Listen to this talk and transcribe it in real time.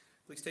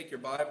Please take your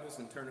Bibles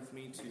and turn with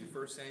me to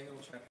 1 Samuel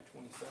chapter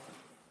 27.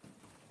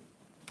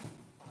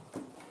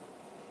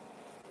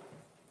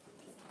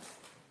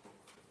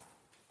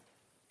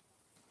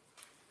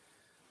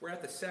 We're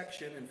at the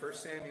section in 1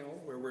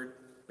 Samuel where we're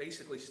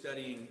basically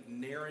studying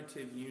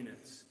narrative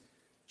units,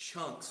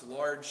 chunks,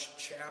 large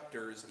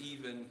chapters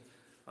even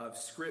of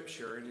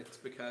Scripture, and it's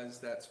because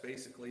that's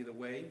basically the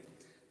way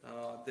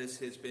this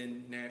has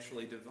been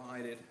naturally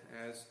divided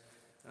as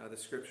the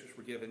Scriptures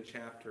were given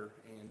chapter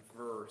and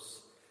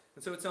verse.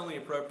 And so it's only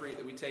appropriate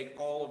that we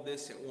take all of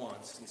this at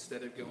once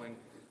instead of going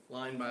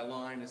line by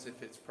line as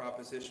if it's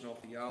propositional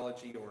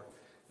theology or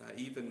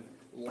even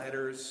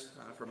letters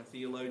from a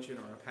theologian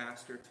or a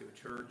pastor to a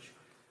church,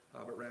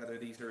 but rather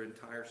these are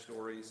entire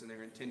stories and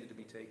they're intended to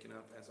be taken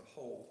up as a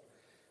whole.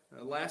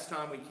 Last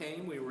time we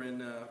came, we were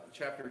in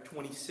chapter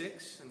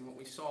 26, and what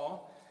we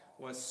saw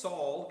was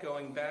Saul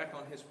going back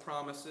on his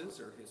promises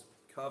or his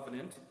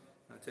covenant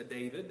to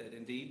David, that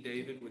indeed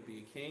David would be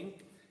a king.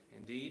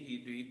 Indeed,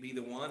 he'd be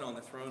the one on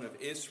the throne of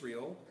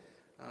Israel.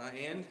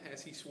 And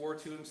as he swore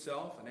to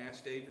himself and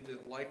asked David to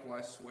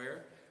likewise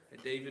swear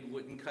that David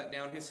wouldn't cut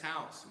down his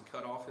house and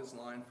cut off his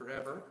line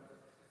forever.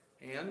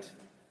 And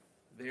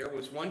there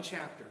was one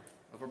chapter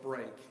of a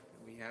break.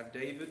 We have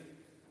David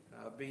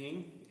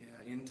being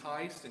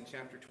enticed in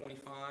chapter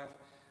 25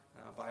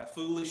 by a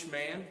foolish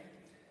man.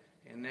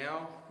 And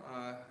now,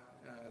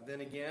 then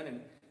again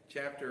in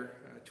chapter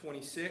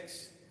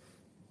 26,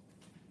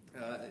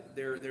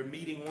 they're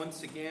meeting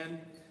once again.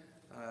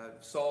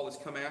 Saul has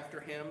come after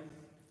him,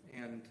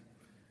 and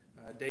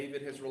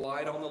David has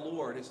relied on the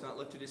Lord. Has not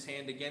lifted his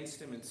hand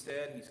against him.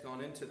 Instead, he's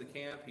gone into the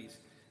camp. He's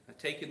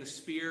taken the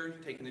spear,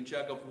 taken the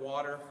jug of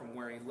water from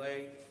where he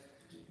lay,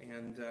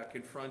 and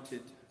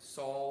confronted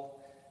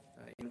Saul,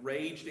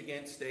 enraged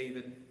against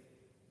David.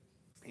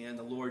 And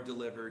the Lord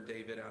delivered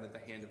David out of the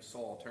hand of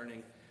Saul,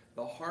 turning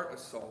the heart of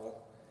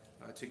Saul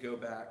to go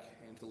back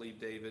and to leave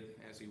David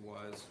as he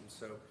was. And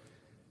so,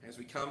 as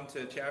we come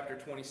to chapter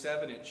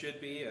 27, it should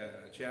be a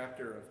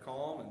chapter of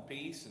calm and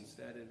peace.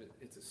 Instead,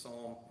 it's a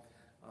psalm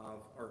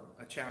or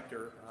a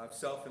chapter of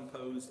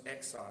self-imposed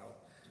exile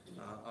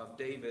of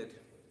David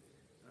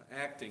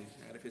acting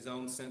out of his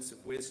own sense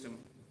of wisdom,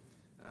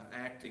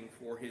 acting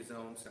for his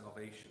own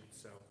salvation.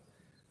 So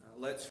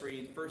let's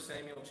read 1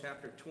 Samuel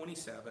chapter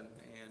 27,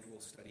 and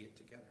we'll study it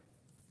together.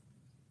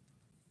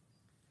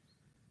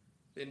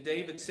 Then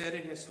David said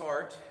in his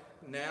heart,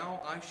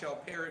 "Now I shall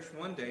perish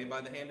one day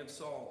by the hand of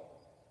Saul.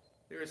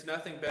 There is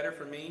nothing better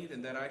for me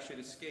than that I should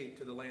escape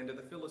to the land of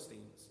the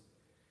Philistines.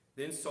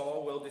 Then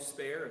Saul will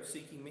despair of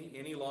seeking me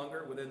any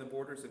longer within the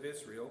borders of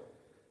Israel,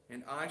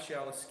 and I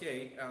shall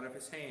escape out of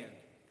his hand."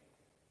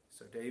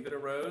 So David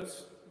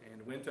arose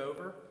and went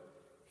over,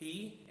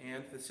 he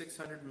and the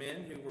 600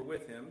 men who were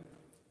with him,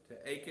 to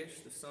Achish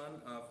the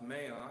son of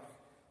Maoch,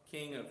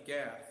 king of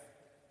Gath.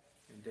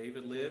 And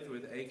David lived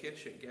with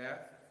Achish at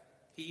Gath,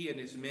 he and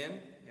his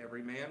men,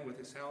 every man with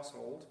his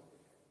household,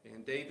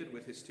 and David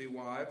with his 2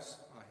 wives,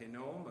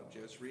 Ahinoam of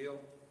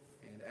Jezreel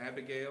and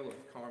Abigail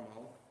of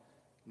Carmel,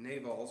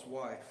 Nabal's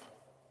wife.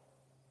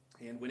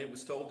 And when it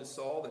was told to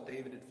Saul that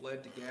David had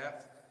fled to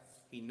Gath,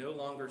 he no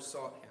longer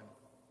sought him.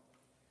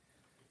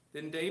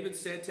 Then David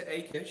said to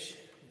Achish,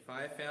 "If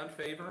I have found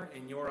favor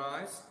in your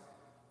eyes,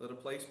 let a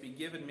place be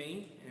given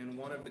me in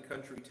one of the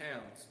country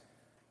towns,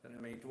 that I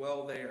may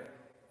dwell there.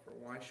 For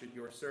why should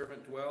your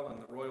servant dwell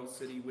in the royal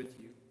city with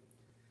you?"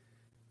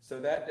 So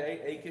that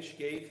day Achish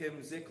gave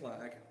him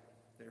Ziklag.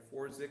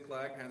 Therefore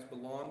Ziklag has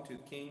belonged to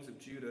the kings of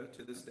Judah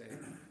to this day.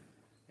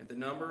 And the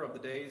number of the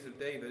days of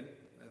David,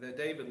 that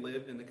David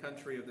lived in the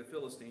country of the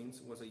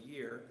Philistines, was 1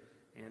 year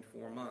and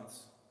 4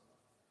 months.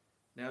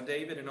 Now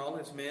David and all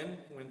his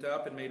men went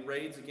up and made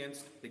raids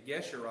against the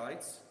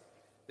Geshurites,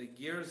 the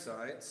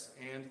Girzites,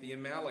 and the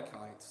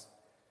Amalekites.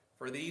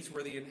 For these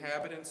were the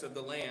inhabitants of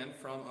the land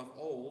from of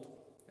old,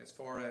 as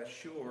far as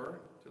Shur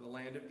to the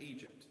land of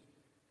Egypt.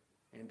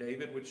 And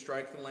David would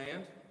strike the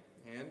land,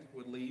 and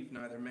would leave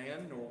neither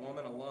man nor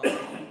woman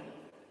alone,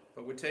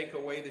 but would take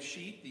away the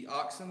sheep, the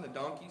oxen, the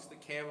donkeys, the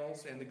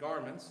camels, and the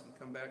garments, and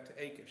come back to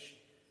Achish.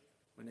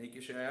 When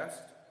Achish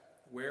asked,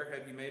 "Where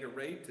have you made a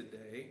raid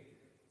today?"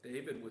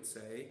 David would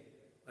say,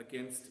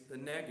 "Against the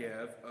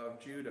Negev of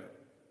Judah,"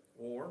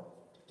 or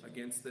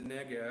 "Against the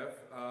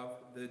Negev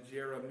of the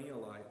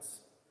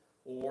Jerahmeelites,"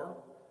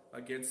 or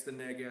 "Against the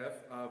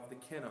Negev of the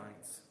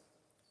Kenites."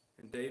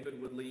 And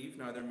David would leave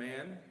neither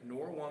man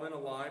nor woman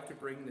alive to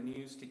bring the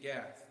news to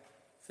Gath,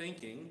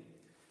 thinking,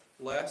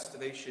 lest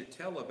they should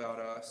tell about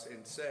us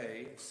and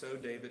say, "So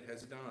David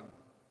has done."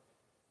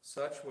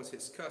 Such was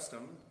his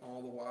custom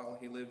all the while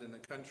he lived in the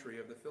country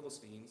of the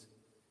Philistines.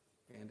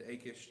 And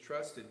Achish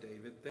trusted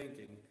David,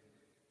 thinking,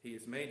 "He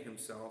has made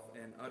himself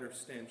an utter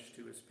stench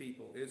to his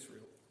people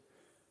Israel.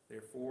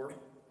 Therefore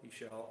he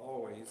shall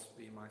always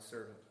be my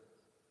servant."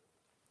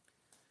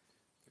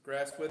 The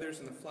grass withers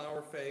and the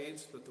flower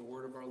fades, but the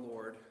word of our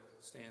Lord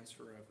stands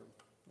forever.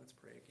 Let's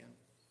pray again.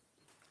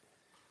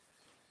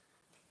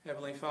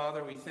 Heavenly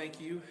Father, we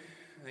thank you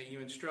that you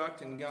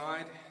instruct and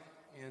guide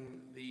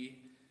in the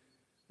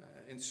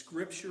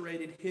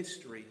inscripturated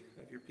history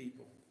of your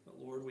people. But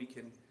Lord, we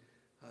can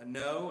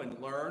know and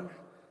learn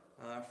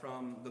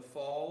from the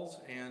falls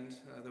and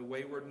the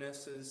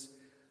waywardnesses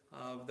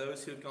of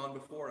those who have gone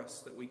before us,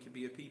 that we could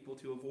be a people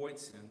to avoid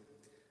sin,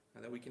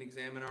 that we can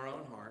examine our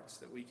own hearts,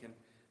 that we can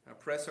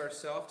press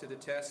ourselves to the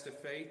test of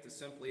faith to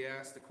simply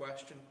ask the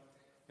question,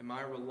 am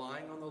I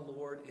relying on the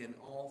Lord in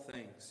all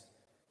things?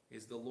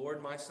 Is the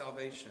Lord my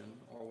salvation,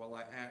 or will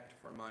I act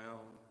for my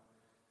own?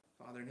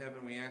 Father in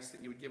heaven, we ask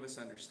that you would give us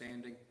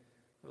understanding.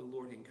 Oh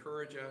Lord,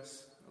 encourage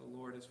us. Oh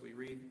Lord, as we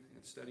read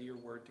and study your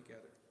word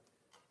together.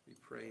 We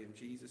pray in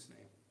Jesus'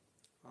 name.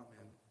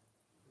 Amen.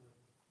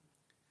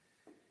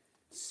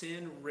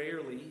 Sin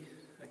rarely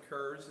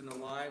occurs in the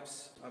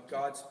lives of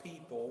God's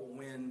people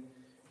when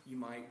you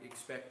might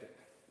expect it.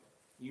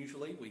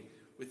 Usually we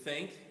would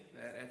think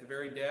that at the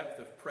very depth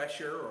of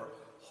pressure or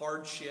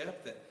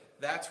hardship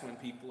that's when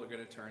people are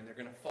going to turn. They're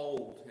going to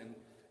fold in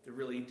the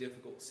really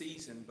difficult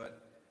season,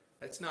 but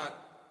that's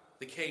not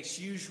the case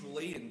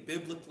usually, and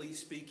biblically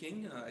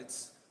speaking.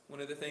 It's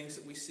one of the things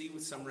that we see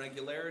with some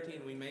regularity,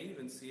 and we may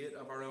even see it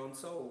of our own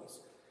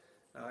souls.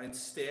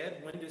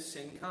 Instead, when does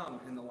sin come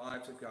in the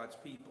lives of God's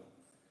people?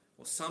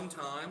 Well,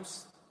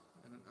 sometimes,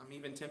 and I'm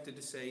even tempted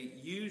to say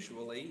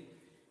usually,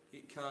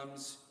 it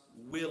comes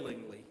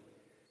willingly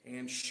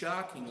and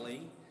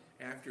shockingly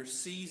after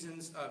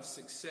seasons of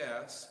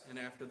success and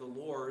after the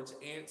Lord's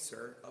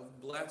answer of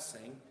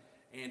blessing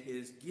and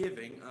his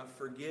giving of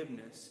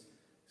forgiveness,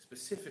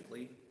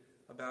 specifically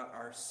about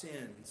our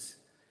sins.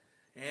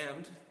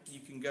 And you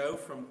can go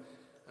from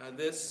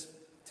this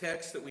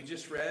text that we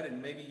just read,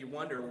 and maybe you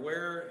wonder,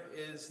 where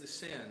is the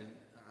sin? And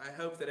I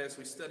hope that as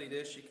we study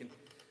this, you can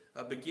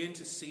begin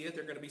to see it.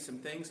 There are going to be some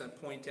things I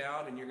point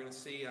out, and you're going to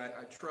see,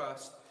 I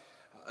trust,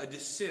 a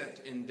descent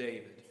in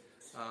David.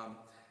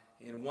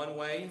 In one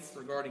way,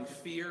 regarding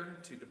fear,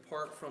 to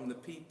depart from the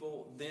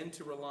people, then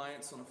to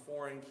reliance on a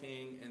foreign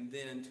king, and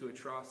then to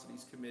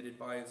atrocities committed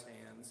by his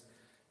hands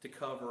to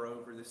cover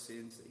over the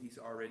sins that he's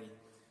already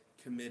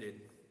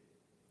committed.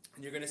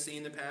 And you're going to see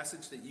in the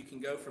passage that you can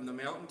go from the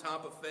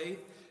mountaintop of faith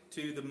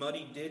to the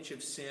muddy ditch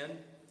of sin.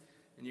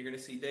 And you're going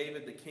to see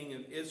David, the king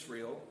of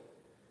Israel,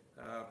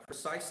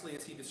 precisely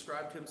as he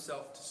described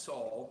himself to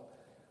Saul,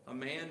 a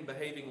man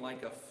behaving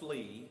like a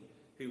flea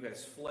who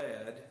has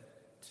fled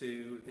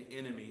to the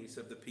enemies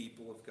of the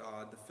people of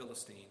God, the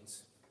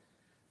Philistines.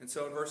 And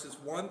so in verses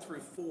 1 through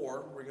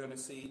 4, we're going to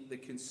see the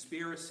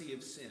conspiracy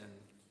of sin.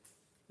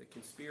 The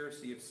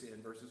conspiracy of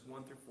sin, verses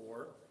 1 through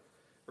 4.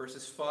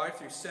 Verses 5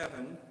 through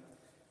 7,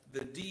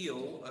 the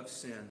deal of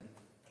sin.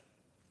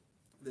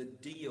 The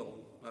deal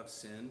of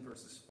sin,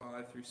 verses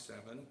 5 through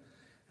 7.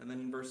 And then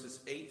in verses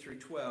 8 through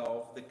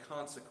 12, the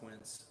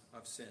consequence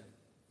of sin.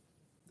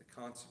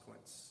 The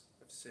consequence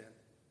of sin.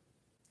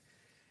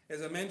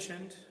 As I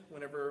mentioned,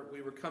 whenever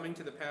we were coming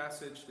to the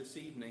passage this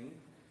evening,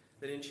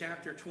 that in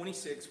chapter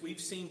 26,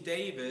 we've seen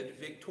David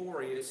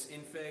victorious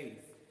in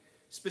faith.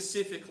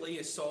 Specifically,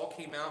 as Saul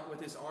came out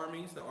with his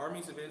armies, the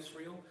armies of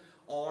Israel,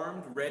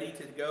 armed, ready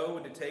to go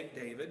and to take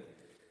David,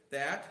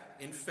 that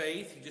in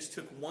faith, he just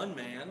took one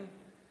man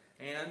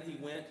and he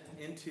went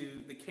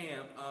into the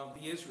camp of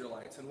the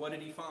Israelites. And what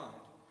did he find?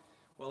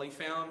 Well, he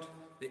found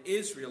the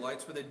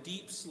Israelites with a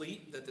deep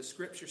sleep that the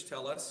scriptures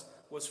tell us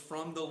was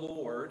from the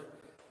Lord,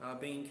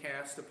 being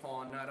cast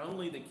upon not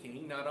only the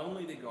king, not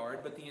only the guard,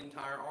 but the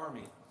entire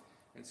army.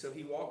 And so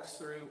he walks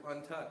through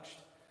untouched.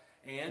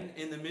 And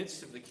in the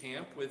midst of the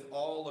camp, with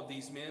all of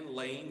these men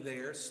laying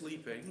there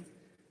sleeping,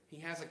 he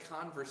has a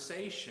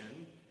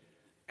conversation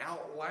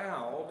out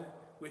loud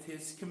with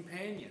his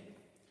companion.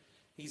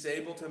 He's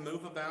able to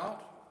move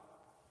about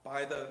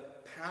by the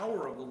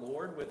power of the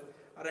Lord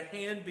without a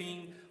hand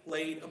being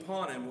laid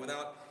upon him,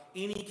 without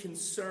any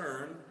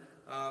concern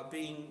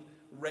being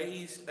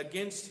raised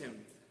against him.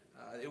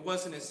 It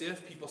wasn't as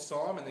if people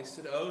saw him and they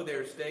said, oh,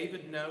 there's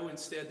David. No,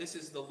 instead, this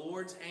is the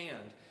Lord's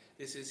hand.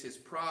 This is his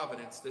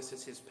providence. This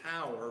is his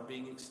power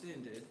being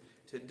extended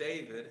to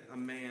David, a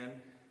man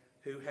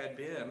who had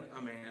been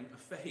a man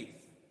of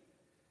faith.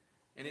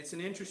 And it's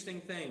an interesting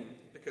thing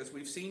because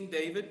we've seen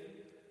David,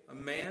 a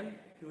man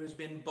who has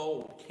been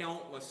bold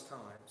countless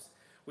times.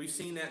 We've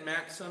seen that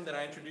maxim that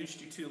I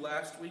introduced you to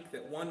last week,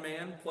 that one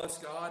man plus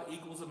God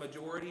equals a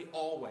majority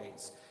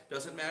always.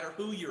 Doesn't matter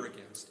who you're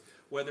against.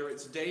 Whether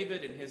it's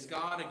David and his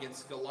God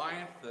against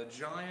Goliath, the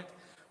giant,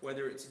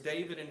 whether it's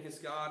David and his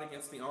God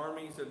against the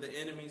armies of the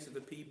enemies of the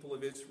people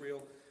of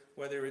Israel,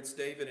 whether it's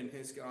David and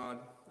his God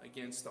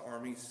against the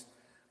armies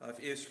of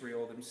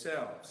Israel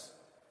themselves.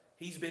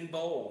 He's been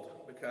bold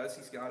because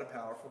he's got a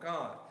powerful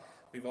God.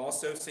 We've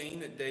also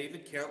seen that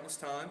David countless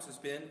times has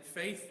been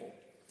faithful.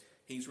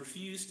 He's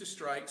refused to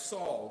strike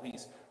Saul.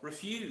 He's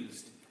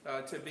refused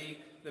to be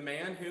the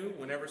man who,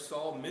 whenever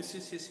Saul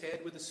misses his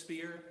head with a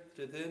spear,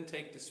 to then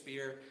take the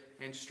spear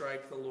and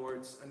strike the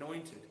Lord's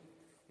anointed.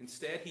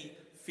 Instead, he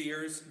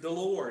fears the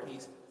Lord.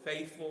 He's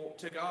faithful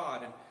to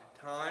God.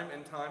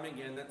 And time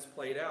again, that's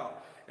played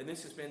out. And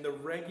this has been the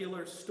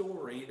regular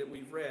story that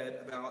we've read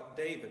about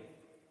David.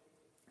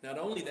 Not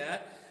only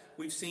that,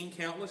 we've seen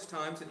countless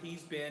times that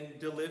he's been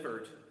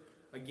delivered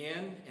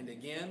again and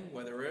again,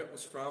 whether it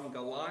was from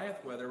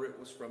Goliath, whether it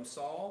was from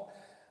Saul,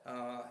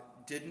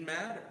 didn't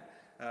matter.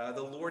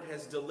 The Lord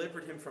has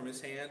delivered him from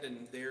his hand,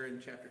 and there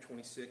in chapter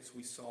 26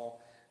 we saw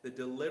the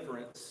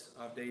deliverance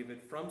of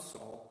David from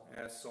Saul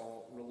as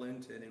Saul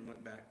relented and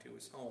went back to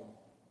his home.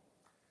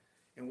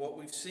 And what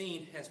we've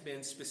seen has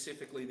been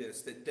specifically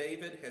this, that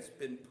David has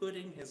been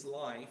putting his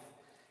life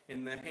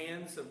in the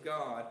hands of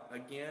God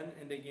again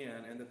and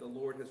again, and that the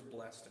Lord has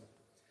blessed him,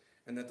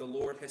 and that the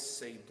Lord has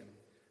saved him,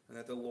 and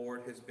that the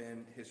Lord has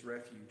been his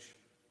refuge.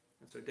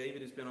 And so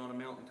David has been on a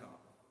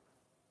mountaintop.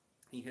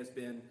 He has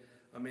been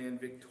a man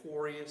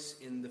victorious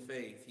in the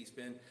faith. He's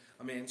been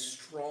a man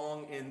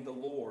strong in the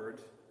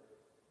Lord.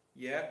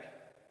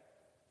 Yet,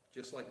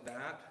 just like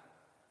that,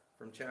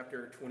 from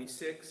chapter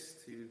 26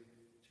 to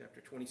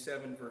chapter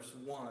 27, verse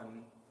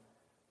 1,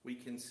 we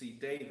can see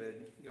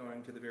David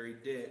going to the very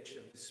ditch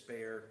of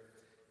despair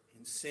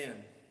and sin.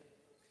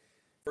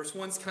 Verse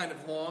 1's kind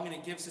of long, and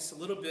it gives us a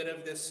little bit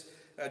of this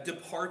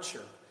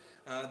departure.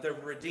 The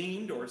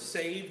redeemed or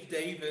saved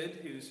David,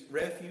 whose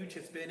refuge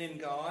has been in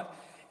God.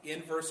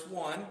 In verse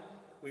 1,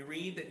 we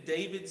read that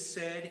David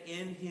said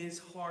in his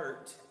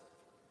heart,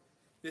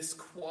 this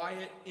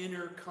quiet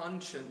inner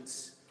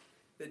conscience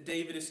that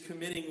David is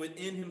committing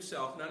within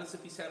himself, not as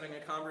if he's having a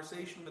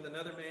conversation with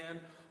another man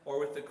or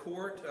with the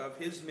court of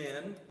his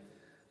men,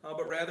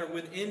 but rather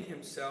within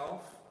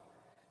himself,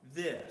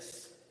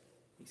 this.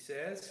 He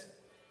says,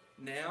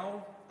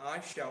 now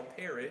I shall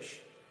perish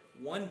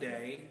one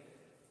day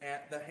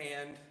at the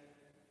hand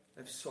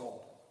of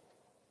Saul.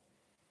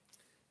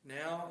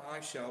 Now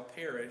I shall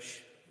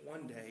perish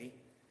one day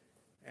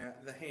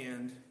at the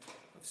hand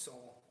of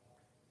Saul.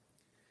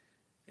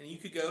 And you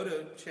could go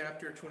to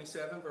chapter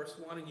 27, verse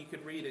 1, and you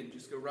could read it and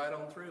just go right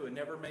on through and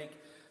never make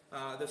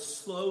the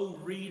slow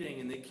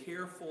reading and the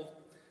careful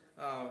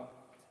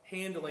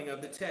handling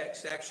of the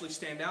text actually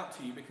stand out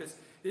to you, because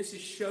this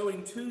is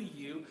showing to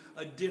you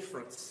a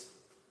difference.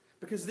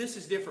 Because this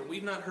is different.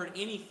 We've not heard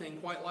anything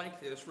quite like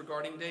this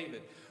regarding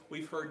David.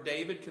 We've heard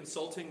David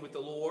consulting with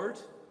the Lord.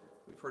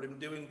 We've heard him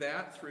doing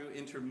that through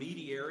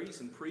intermediaries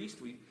and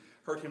priests. We've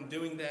heard him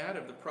doing that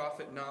of the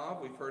prophet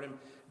Nob. We've heard him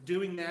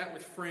doing that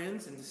with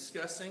friends and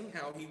discussing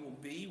how he will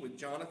be with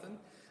Jonathan.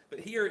 But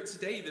here it's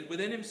David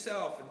within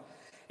himself. And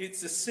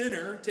it's a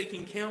sinner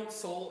taking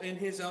counsel in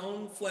his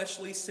own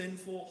fleshly,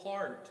 sinful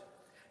heart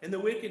and the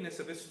wickedness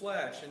of his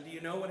flesh. And do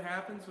you know what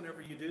happens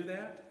whenever you do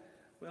that?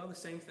 Well, the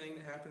same thing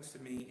that happens to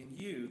me and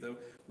you. The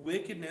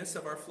wickedness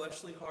of our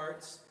fleshly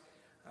hearts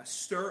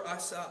stir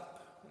us up.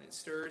 And it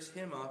stirs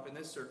him up in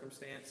this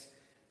circumstance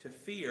to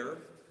fear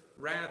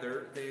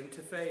rather than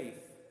to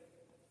faith.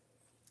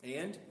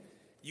 And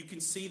you can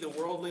see the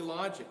worldly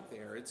logic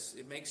there.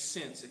 It makes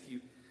sense if you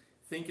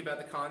think about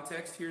the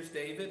context. Here's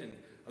David, and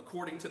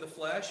according to the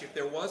flesh, if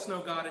there was no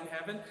God in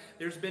heaven,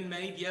 there's been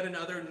made yet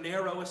another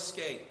narrow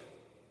escape.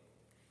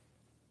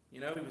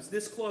 You know, he was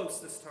this close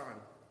this time.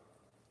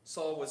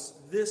 Saul was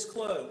this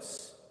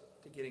close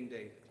to getting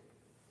David.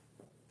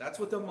 That's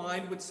what the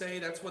mind would say.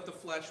 That's what the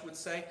flesh would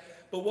say.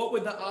 But what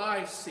would the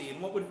eyes see? And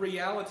what would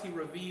reality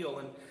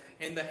reveal?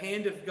 And the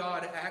hand of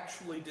God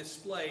actually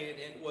display? And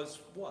it was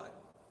what?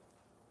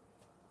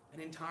 An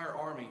entire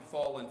army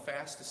fallen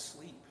fast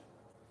asleep.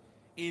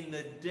 In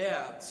the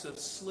depths of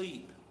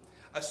sleep.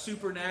 A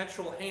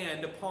supernatural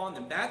hand upon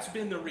them. That's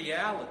been the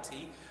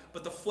reality.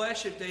 But the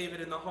flesh of David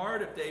and the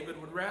heart of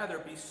David would rather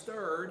be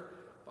stirred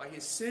by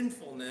his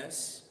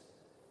sinfulness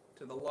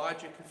to the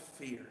logic of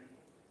fear.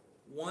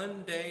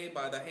 One day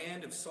by the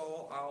hand of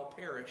Saul I'll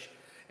perish.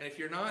 And if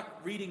you're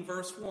not reading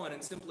verse 1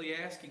 and simply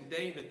asking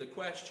David the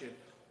question,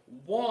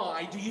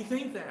 why do you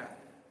think that?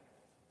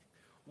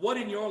 What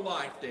in your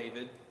life,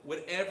 David,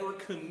 would ever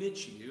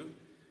commit you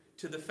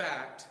to the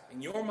fact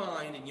in your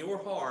mind, in your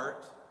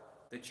heart,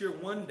 that you're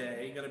one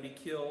day going to be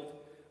killed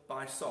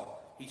by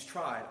Saul? He's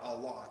tried a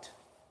lot.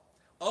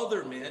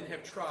 Other men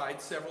have tried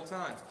several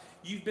times.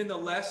 You've been the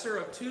lesser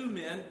of two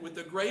men with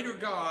the greater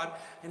God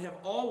and have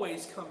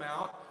always come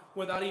out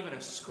without even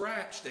a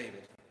scratch,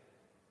 David.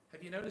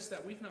 Have you noticed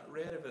that we've not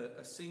read of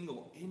a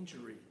single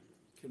injury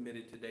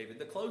committed to David?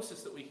 The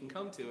closest that we can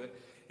come to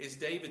it is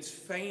David's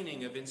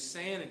feigning of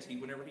insanity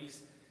whenever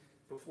he's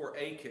before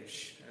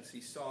Achish, as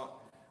he sought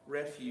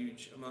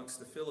refuge amongst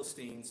the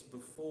Philistines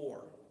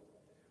before.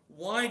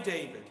 Why,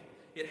 David?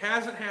 It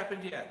hasn't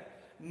happened yet.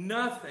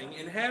 Nothing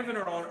in heaven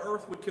or on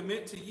earth would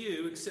commit to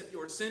you except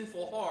your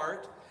sinful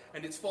heart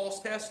and its false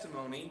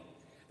testimony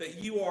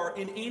that you are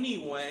in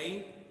any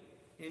way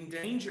in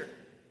danger.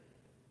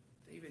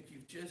 David,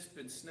 you've just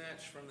been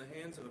snatched from the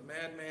hands of a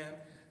madman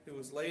who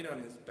was laid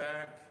on his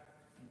back,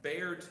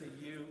 bared to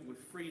you with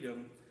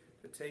freedom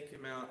to take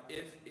him out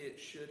if it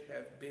should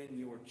have been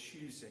your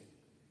choosing.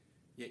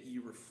 Yet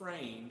you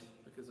refrained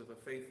because of a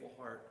faithful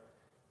heart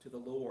to the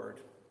Lord.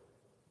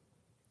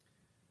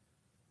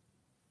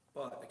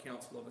 But the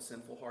counsel of a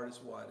sinful heart is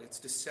what? It's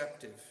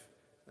deceptive.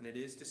 And it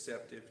is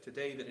deceptive to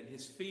David. And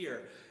his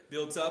fear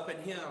builds up in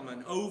him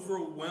an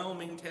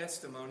overwhelming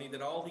testimony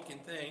that all he can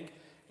think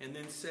and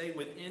then say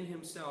within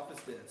himself is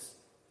this: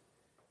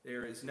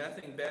 there is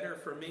nothing better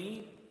for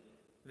me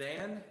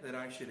than that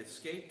I should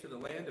escape to the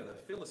land of the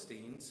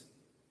Philistines.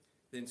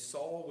 Then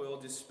Saul will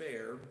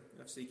despair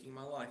of seeking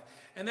my life.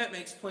 And that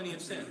makes plenty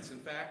of sense. In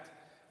fact,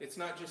 it's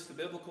not just the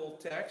biblical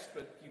text,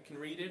 but you can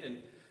read it in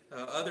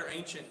other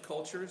ancient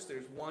cultures.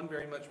 There's one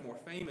very much more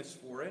famous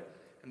for it,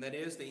 and that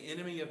is, the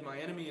enemy of my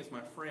enemy is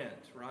my friend,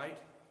 right?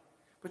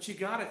 But you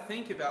got to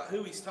think about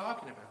who he's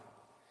talking about.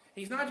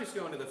 He's not just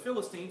going to the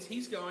Philistines,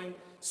 he's going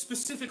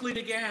specifically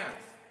to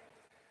Gath.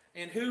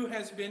 And who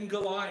has been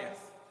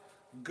Goliath?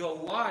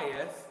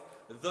 Goliath,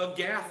 the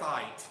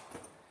Gathite.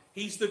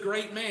 He's the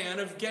great man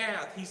of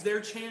Gath. He's their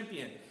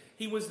champion.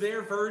 He was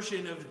their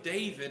version of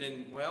David.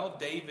 And, well,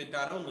 David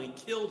not only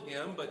killed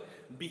him, but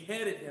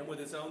beheaded him with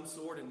his own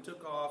sword and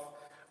took off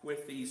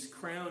with these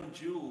crown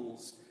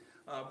jewels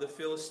of the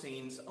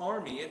Philistines'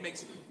 army. It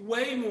makes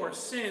way more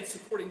sense,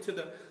 according to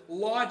the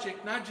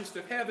logic, not just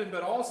of heaven,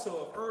 but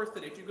also of earth,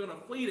 that if you're going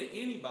to flee to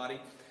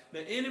anybody,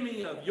 the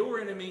enemy of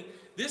your enemy,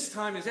 this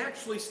time is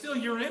actually still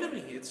your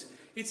enemy.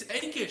 It's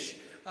Achish.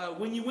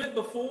 When you went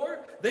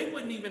before, they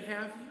wouldn't even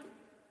have you.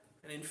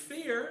 And in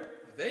fear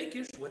of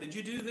Achish, what did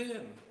you do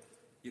then?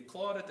 You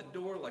clawed at the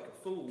door like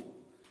a fool.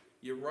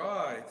 You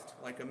writhed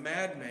like a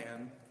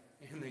madman,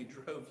 and they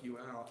drove you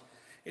out.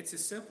 It's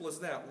as simple as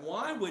that.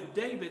 Why would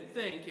David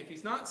think, if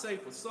he's not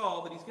safe with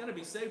Saul, that he's going to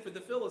be safe with the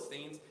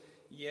Philistines?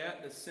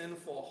 Yet the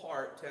sinful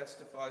heart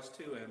testifies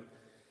to him.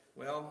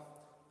 Well,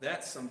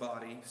 that's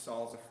somebody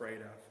Saul's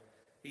afraid of.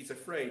 He's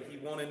afraid he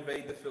won't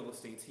invade the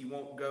Philistines. He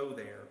won't go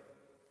there.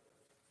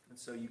 And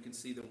so you can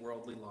see the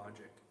worldly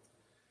logic.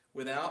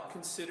 Without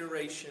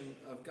consideration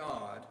of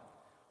God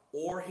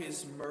or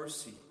his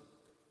mercy,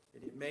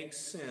 it makes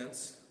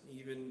sense,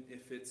 even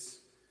if it's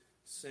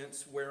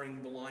sense wearing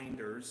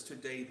blinders, to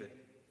David.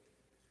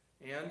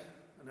 And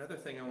another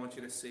thing I want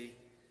you to see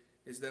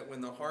is that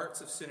when the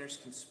hearts of sinners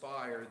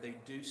conspire, they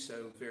do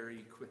so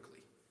very quickly.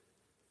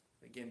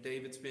 Again,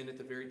 David's been at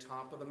the very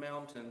top of the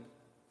mountain,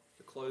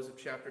 the close of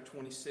chapter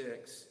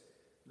 26.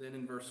 Then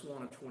in verse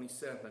 1 of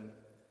 27,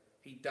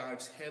 he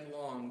dives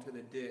headlong to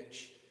the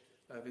ditch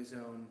of his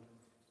own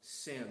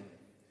sin.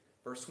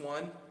 Verse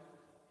 1,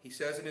 he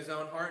says in his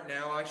own heart,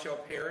 now I shall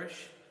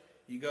perish.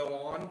 You go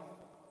on.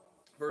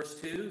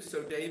 Verse 2,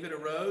 so David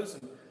arose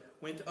and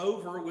went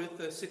over with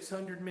the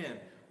 600 men.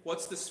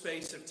 What's the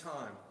space of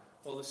time?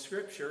 Well, the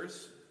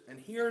scriptures, and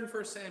here in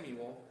 1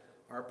 Samuel,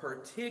 are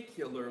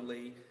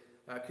particularly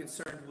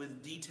concerned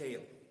with detail.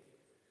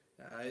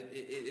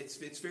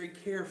 It's very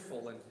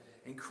careful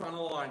and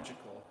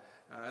chronological,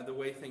 the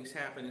way things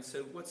happen. And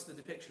so what's the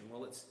depiction?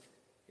 Well, it's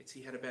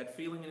he had a bad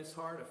feeling in his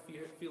heart,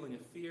 a feeling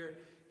of fear.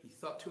 He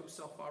thought to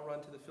himself, I'll run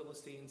to the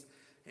Philistines.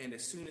 And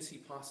as soon as he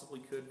possibly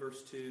could,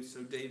 verse 2,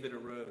 so David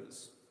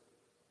arose.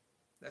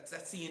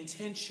 That's the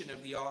intention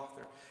of the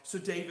author. So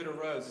David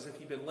arose, as if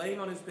he'd been laying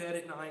on his bed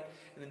at night,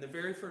 and then the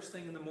very first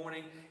thing in the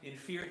morning, in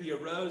fear, he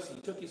arose, he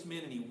took his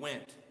men, and he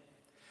went.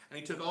 And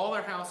he took all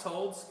their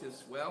households,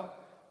 because, well,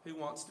 who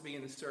wants to be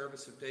in the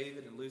service of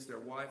David and lose their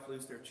wife,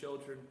 lose their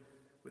children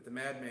with the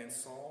madman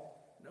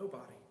Saul?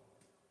 Nobody.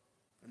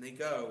 And they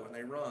go, and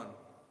they run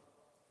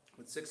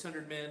with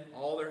 600 men,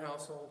 all their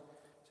household,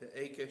 to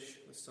Achish,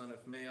 the son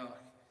of Maach,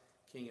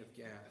 king of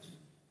Gath.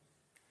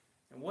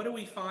 And what do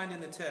we find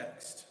in the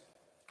text?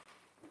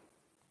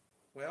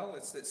 Well,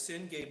 it's that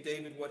sin gave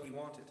David what he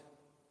wanted.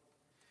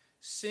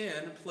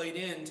 Sin played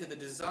into the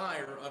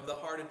desire of the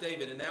heart of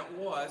David, and that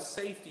was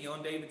safety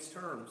on David's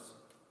terms.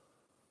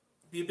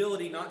 The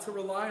ability not to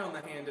rely on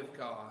the hand of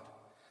God.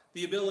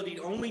 The ability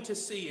only to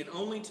see and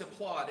only to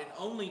plot and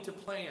only to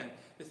plan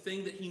the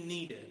thing that he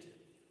needed.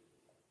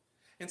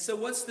 And so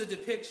what's the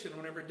depiction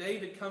whenever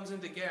David comes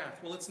into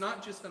Gath? Well, it's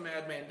not just the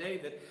madman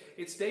David.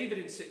 It's David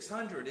and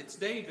 600. It's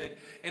David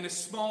and a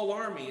small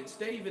army. It's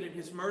David and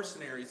his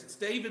mercenaries. It's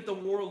David the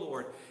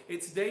warlord.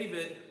 It's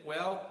David,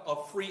 well, a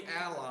free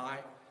ally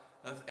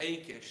of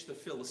Achish, the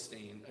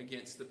Philistine,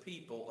 against the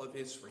people of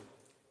Israel.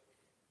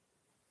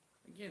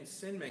 Again,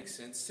 sin makes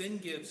sense. Sin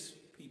gives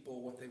people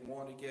what they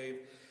want. He gave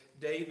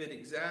David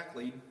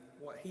exactly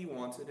what he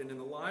wanted. And in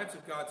the lives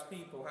of God's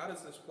people, how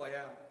does this play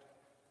out?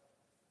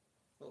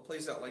 Well, it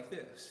plays out like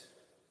this.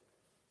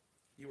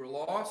 You were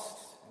lost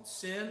in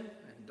sin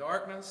and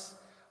darkness,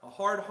 a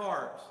hard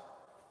heart,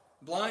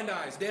 blind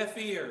eyes, deaf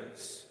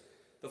ears,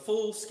 the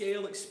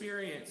full-scale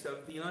experience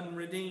of the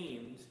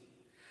unredeemed.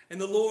 And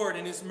the Lord,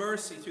 in his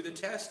mercy, through the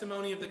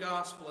testimony of the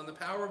gospel and the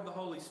power of the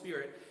Holy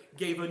Spirit,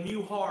 gave a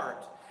new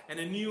heart and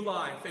a new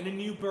life and a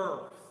new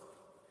birth.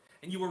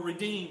 And you were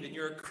redeemed, and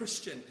you're a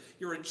Christian.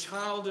 You're a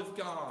child of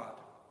God.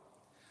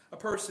 A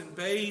person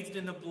bathed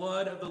in the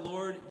blood of the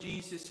Lord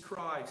Jesus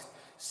Christ.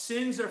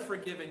 Sins are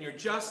forgiven. You're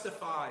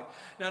justified.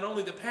 Not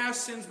only the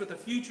past sins, but the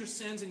future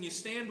sins. And you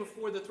stand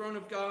before the throne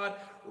of God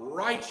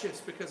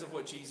righteous because of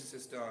what Jesus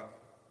has done.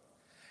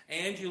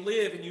 And you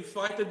live and you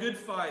fight the good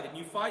fight and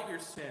you fight your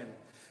sin.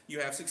 You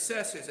have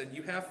successes and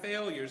you have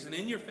failures. And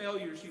in your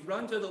failures, you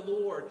run to the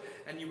Lord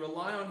and you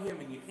rely on him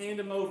and you hand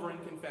him over in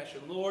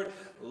confession. Lord,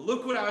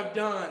 look what I've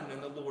done.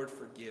 And the Lord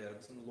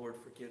forgives. And the Lord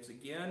forgives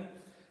again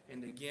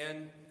and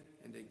again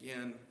and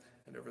again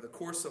And over the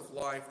course of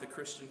life, the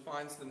Christian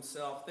finds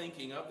themselves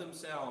thinking of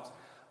themselves,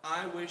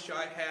 I wish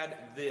I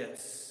had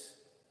this.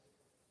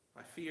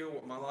 I fear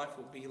what my life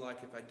will be like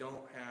if I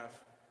don't have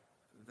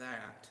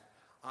that.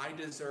 I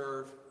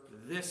deserve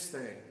this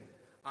thing.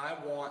 I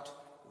want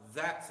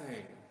that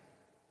thing.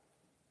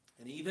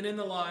 And even in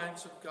the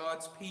lives of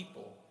God's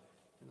people,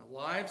 in the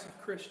lives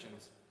of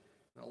Christians,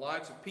 in the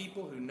lives of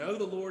people who know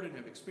the Lord and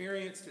have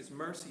experienced His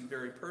mercy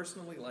very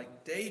personally,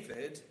 like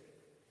David,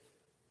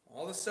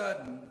 all of a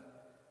sudden,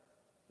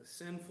 the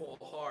sinful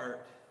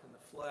heart and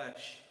the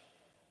flesh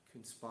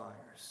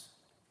conspires.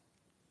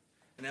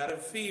 And out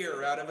of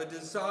fear, out of a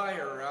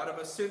desire, out of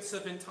a sense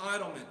of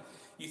entitlement,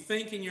 you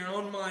think in your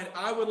own mind,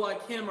 I would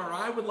like him, or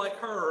I would like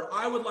her, or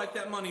I would like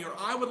that money, or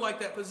I would like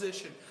that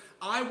position.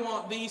 I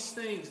want these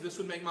things. This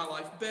would make my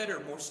life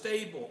better, more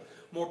stable,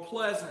 more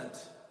pleasant.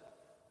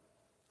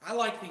 I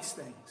like these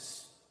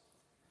things.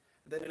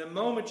 That in a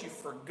moment you've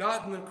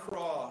forgotten the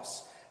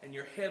cross and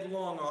you're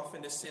headlong off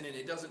into sin, and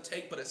it doesn't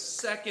take but a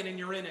second and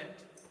you're in it.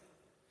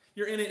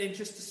 You're in it in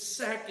just a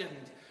second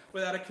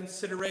without a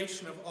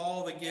consideration of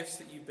all the gifts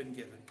that you've been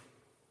given.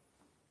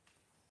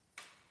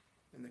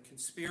 And the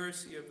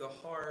conspiracy of the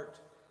heart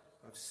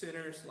of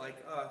sinners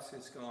like us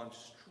has gone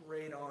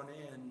straight on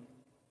in.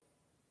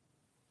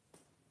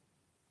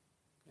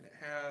 And it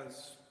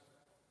has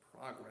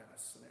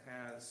progress, and it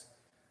has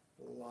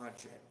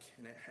logic,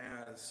 and it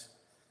has,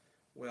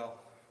 well,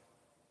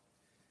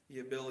 the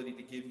ability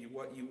to give you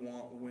what you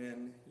want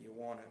when you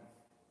want it.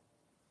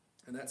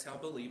 And that's how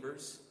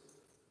believers,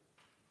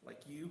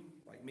 like you,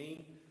 like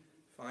me,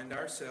 find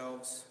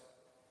ourselves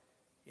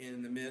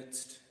in the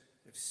midst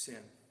of sin.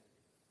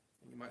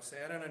 And you might say,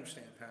 I don't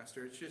understand,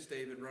 Pastor. It's just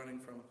David running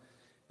from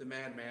the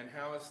madman.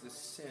 How is this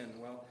sin?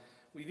 Well,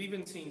 we've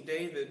even seen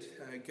David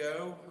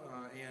go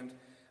and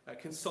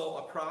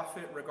consult a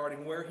prophet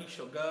regarding where he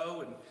shall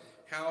go and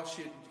how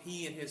should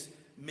he and his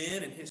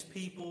men and his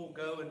people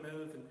go and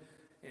move,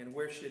 and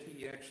where should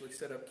he actually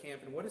set up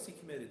camp. And what has he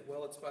committed?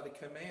 Well, it's by the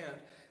command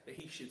that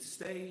he should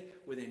stay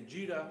within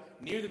Judah,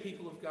 near the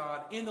people of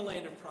God, in the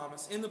land of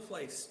promise, in the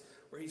place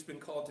where he's been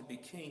called to be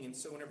king. And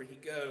so whenever he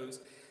goes,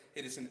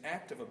 it is an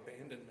act of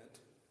abandonment.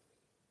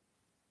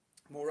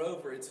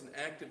 Moreover, it's an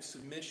act of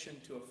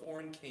submission to a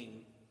foreign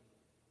king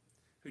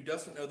who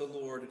doesn't know the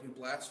Lord and who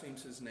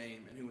blasphemes his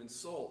name and who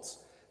insults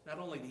not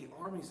only the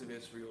armies of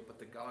Israel, but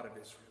the God of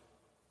Israel.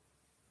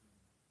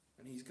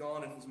 And he's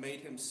gone and he's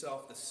made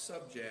himself the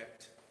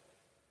subject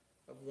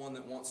of one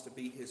that wants to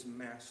be his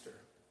master,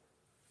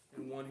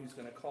 and one who's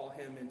going to call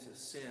him into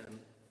sin,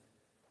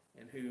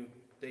 and who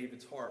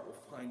David's heart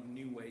will find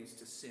new ways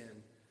to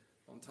sin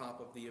on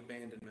top of the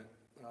abandonment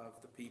of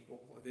the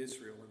people of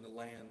Israel in the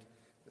land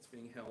that's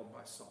being held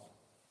by Saul.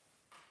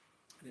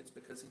 And it's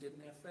because he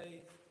didn't have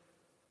faith.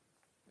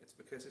 It's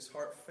because his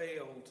heart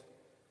failed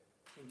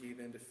and gave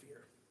in to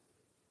fear.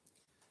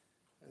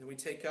 And then we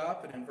take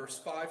up, and in verse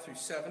 5 through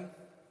 7,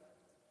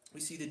 we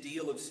see the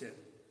deal of sin.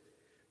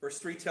 Verse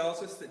 3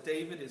 tells us that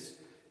David is,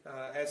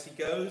 as he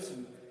goes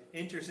and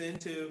enters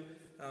into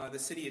the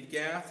city of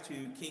Gath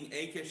to King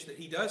Achish, that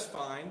he does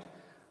find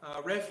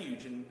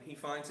refuge, and he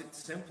finds it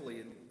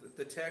simply. And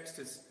the text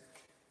is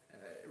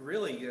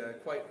really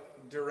quite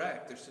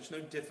direct. There's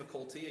no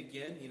difficulty.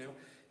 Again,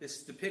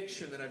 this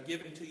depiction that I've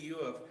given to you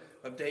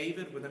of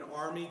David with an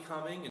army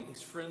coming, and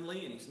he's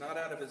friendly, and he's not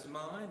out of his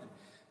mind.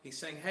 He's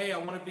saying, hey, I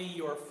want to be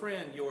your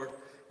friend, your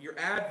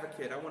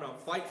advocate. I want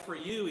to fight for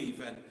you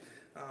even.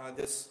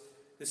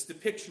 This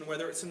depiction,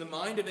 whether it's in the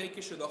mind of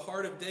Achish or the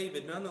heart of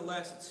David,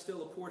 nonetheless, it's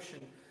still a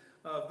portion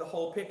of the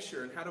whole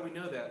picture. And how do we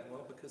know that?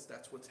 Well, because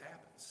that's what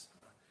happens.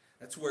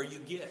 That's where you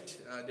get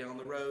down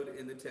the road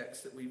in the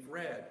text that we've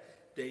read.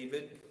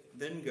 David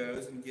then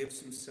goes and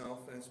gives himself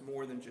as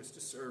more than just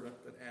a servant,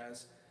 but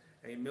as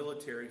a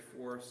military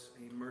force,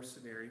 a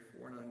mercenary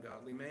for an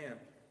ungodly man.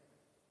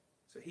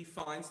 So he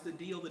finds the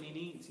deal that he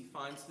needs. He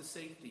finds the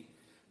safety.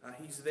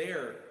 He's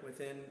there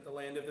within the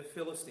land of the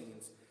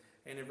Philistines.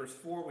 And in verse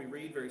 4 we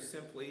read very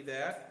simply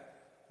that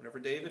whenever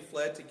David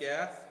fled to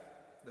Gath,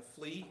 the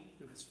flea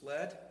who has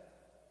fled,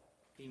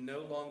 he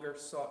no longer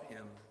sought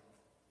him.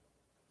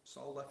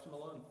 Saul left him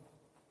alone.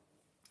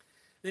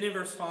 Then in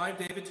verse 5,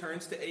 David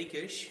turns to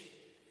Achish,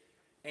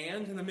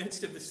 and in the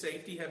midst of the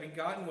safety, having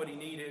gotten what he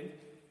needed,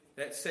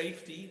 that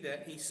safety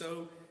that he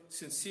so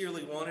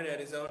sincerely wanted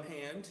at his own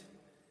hand,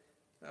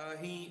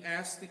 he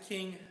asked the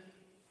king,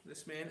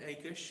 this man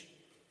Achish,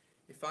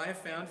 if I have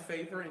found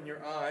favor in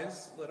your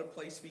eyes, let a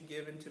place be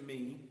given to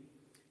me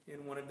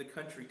in one of the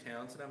country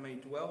towns, that I may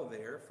dwell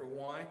there. For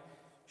why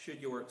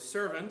should your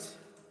servant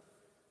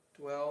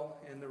dwell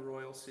in the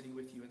royal city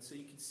with you? And so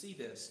you can see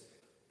this,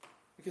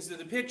 because the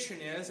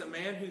depiction is a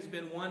man who's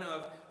been one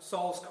of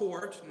Saul's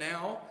court,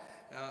 now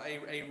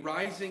a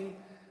rising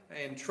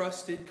and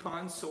trusted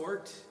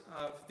consort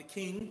of the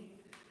king,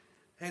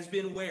 has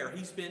been where?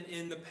 He's been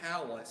in the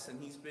palace,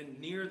 and he's been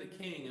near the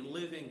king and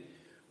living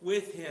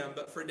with him.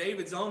 But for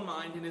David's own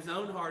mind, in his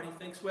own heart, he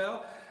thinks,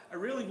 well, I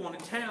really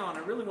want a town. I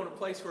really want a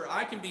place where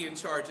I can be in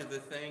charge of the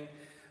thing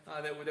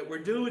that we're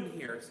doing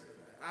here.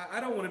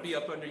 I don't want to be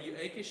up under you,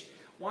 Achish.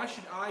 Why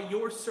should I,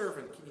 your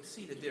servant, can you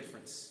see the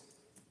difference?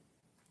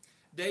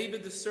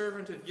 David the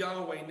servant of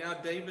Yahweh, now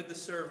David the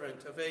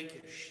servant of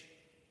Achish.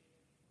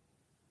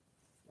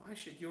 Why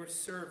should your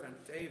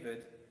servant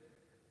David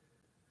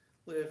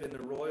live in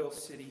the royal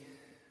city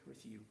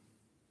with you?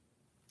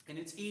 And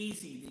it's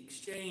easy, the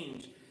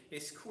exchange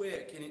is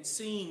quick, and it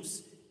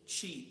seems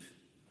cheap.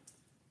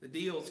 The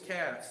deal's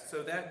cast.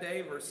 So that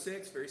day, verse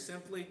 6, very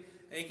simply,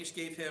 Achish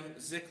gave him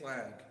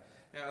Ziklag.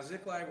 Now,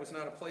 Ziklag was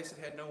not a place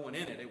that had no one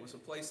in it. It was a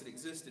place that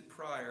existed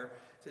prior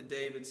to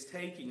David's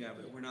taking of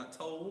it. We're not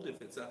told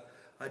if it's a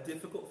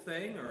difficult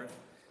thing or if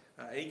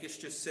Achish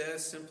just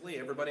says simply,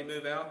 everybody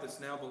move out. This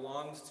now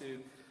belongs to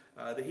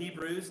the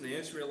Hebrews and the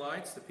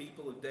Israelites, the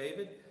people of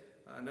David.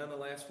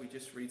 Nonetheless, we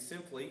just read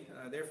simply,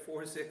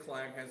 therefore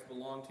Ziklag has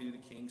belonged to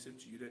the kings of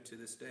Judah to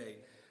this day.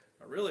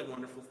 A really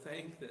wonderful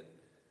thing that,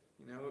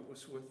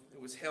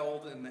 it was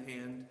held in the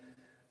hand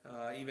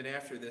even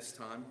after this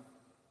time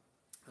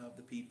of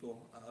the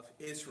people of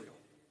Israel.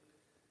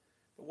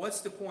 But what's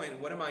the point?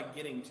 What am I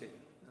getting to?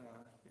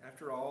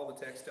 After all,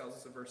 the text tells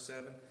us in verse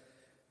 7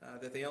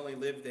 that they only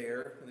lived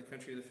there in the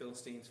country of the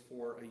Philistines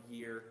for a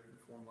year and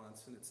 4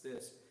 months. And it's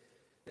this,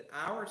 that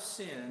our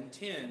sin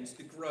tends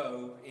to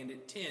grow and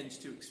it tends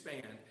to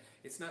expand.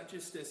 It's not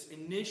just this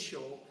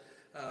initial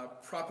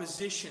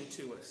proposition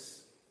to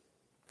us.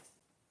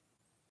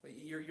 But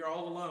you're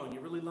all alone.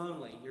 You're really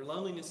lonely. Your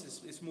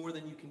loneliness is more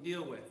than you can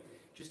deal with.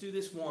 Just do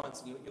this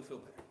once and you'll feel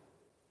better.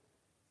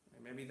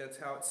 And maybe that's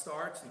how it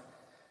starts. And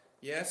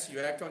yes, you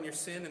act on your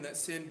sin, and that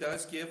sin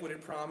does give what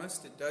it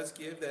promised. It does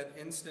give that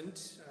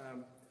instant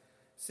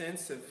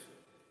sense of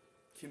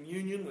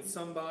communion with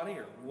somebody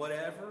or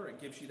whatever.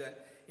 It gives you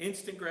that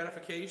instant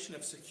gratification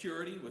of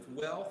security with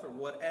wealth or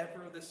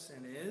whatever the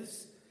sin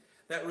is.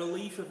 That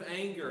relief of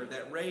anger,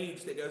 that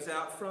rage that goes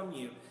out from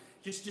you.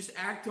 Just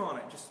act on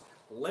it. Just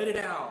let it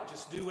out.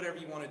 Just do whatever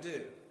you want to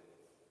do.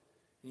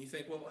 And you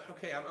think, well,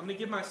 okay, I'm going to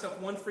give myself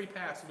one free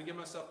pass. I'm going to give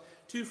myself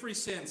 2 free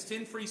sins,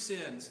 10 free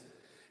sins.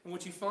 And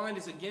what you find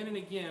is again and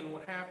again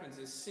what happens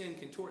is sin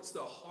contorts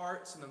the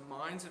hearts and the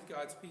minds of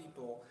God's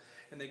people,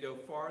 and they go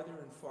farther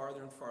and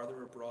farther and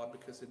farther abroad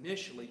because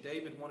initially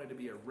David wanted to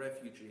be a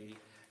refugee,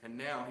 and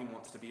now he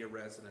wants to be a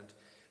resident.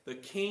 The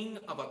king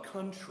of a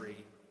country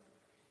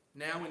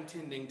now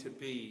intending to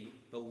be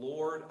the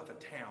lord of a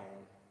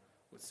town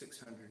with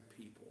 600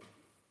 people.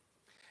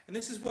 And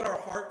this is what our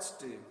hearts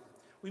do.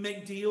 We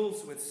make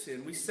deals with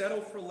sin. We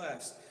settle for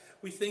less.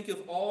 We think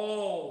of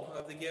all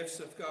of the gifts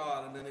of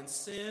God, and then in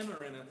sin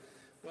or in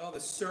the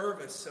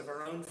service of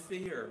our own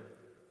fear,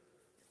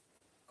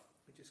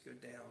 we just go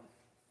down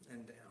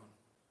and down.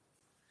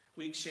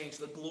 We exchange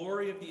the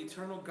glory of the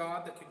eternal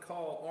God that can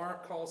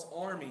cause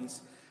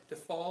armies to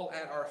fall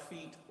at our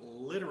feet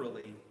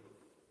literally.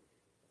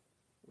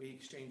 We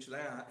exchange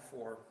that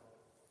for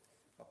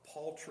a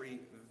paltry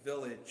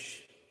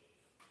village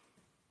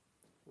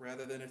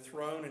rather than a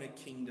throne and a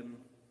kingdom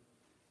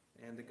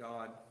and a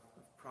God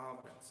of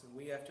providence. And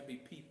we have to be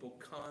people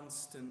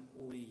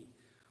constantly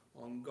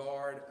on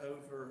guard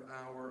over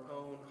our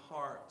own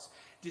hearts,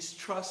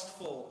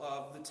 distrustful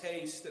of the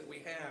taste that we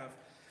have,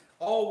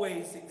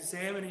 always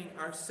examining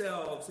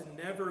ourselves and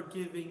never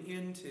giving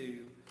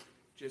into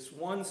just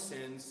one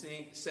sin,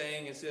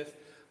 saying as if,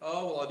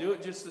 oh, well, I'll do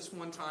it just this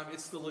one time.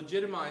 It's the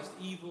legitimized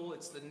evil.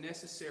 It's the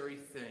necessary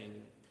thing.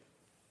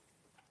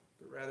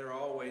 But rather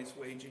always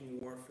waging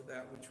war for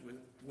that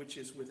which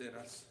is within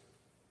us.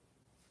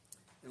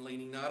 And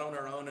leaning not on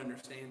our own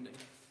understanding,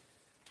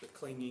 but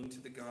clinging to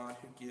the God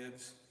who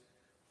gives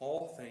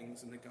all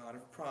things and the God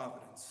of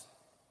providence.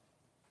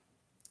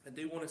 I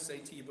do want to say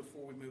to you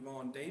before we move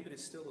on, David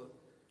is still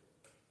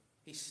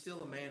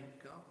a man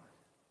of God.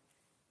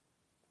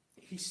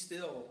 He's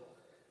still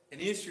an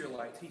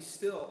Israelite. He's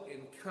still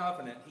in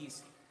covenant.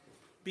 He's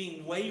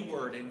being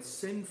wayward and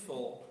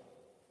sinful.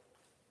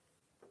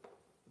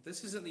 But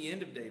this isn't the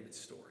end of David's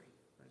story.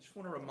 I just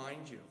want to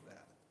remind you of that.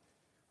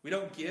 We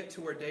don't get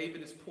to where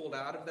David is pulled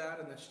out of that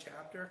in this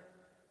chapter.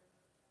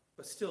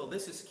 But still,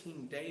 this is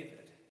King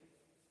David.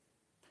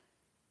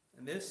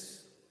 And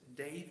this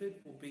David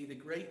will be the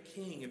great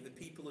king of the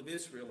people of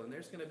Israel. And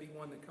there's going to be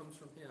one that comes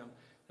from him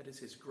that is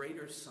his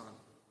greater son.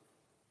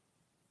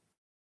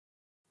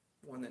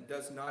 One that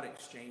does not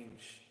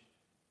exchange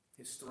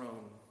his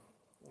throne.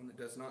 One that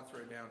does not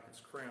throw down his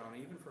crown,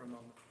 even for a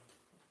moment.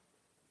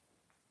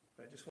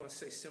 But I just want to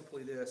say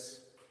simply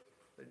this,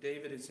 that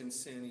David is in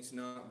sin. He's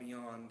not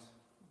beyond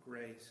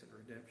grace and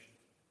redemption.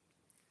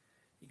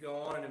 You go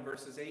on, and in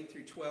verses 8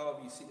 through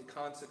 12, you see the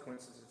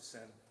consequences of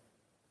sin.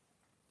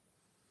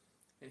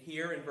 And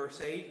here in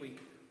verse 8, we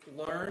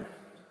learn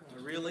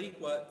really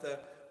what the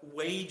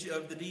wage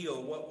of the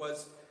deal, what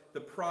was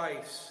the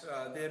price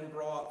then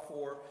brought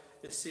for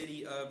the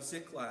city of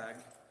Ziklag.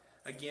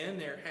 Again,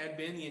 there had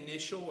been the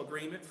initial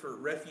agreement for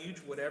refuge,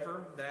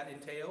 whatever that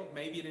entailed.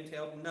 Maybe it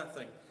entailed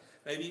nothing.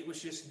 Maybe it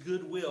was just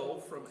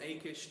goodwill from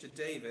Achish to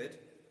David.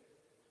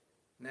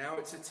 Now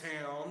it's a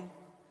town.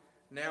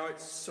 Now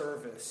it's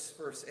service.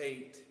 Verse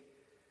 8.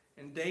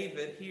 And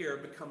David here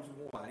becomes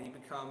what? He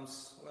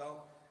becomes,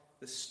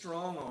 the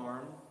strong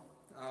arm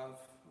of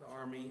the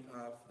army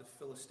of the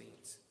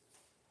Philistines.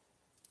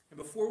 And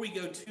before we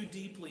go too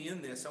deeply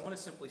in this, I want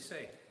to simply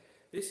say,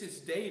 this is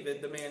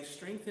David, the man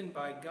strengthened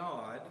by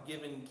God,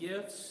 given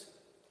gifts,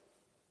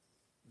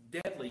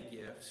 deadly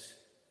gifts,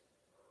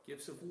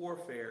 gifts of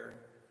warfare,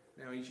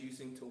 now he's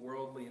using to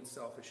worldly and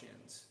selfish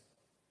ends.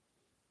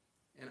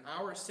 And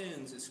our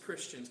sins as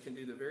Christians can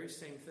do the very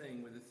same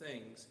thing with the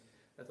things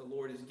that the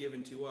Lord has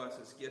given to us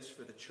as gifts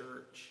for the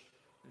church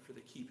and for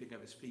the keeping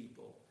of his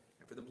people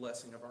and for the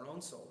blessing of our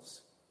own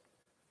souls.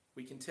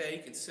 We can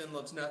take, and sin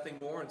loves nothing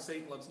more, and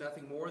Satan loves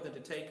nothing more than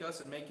to take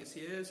us and make us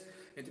his,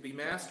 and to be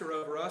master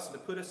over us, and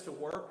to put us to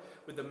work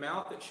with the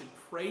mouth that should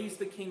praise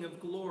the King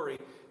of glory,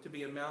 to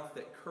be a mouth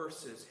that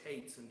curses,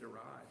 hates, and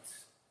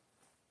derides.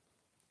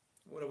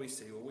 What do we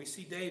see? Well, we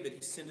see David,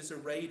 he's sent as a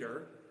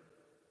raider,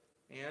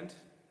 and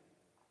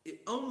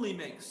it only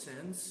makes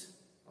sense,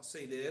 I'll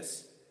say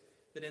this,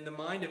 that in the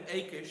mind of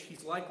Achish,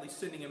 he's likely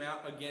sending him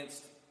out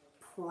against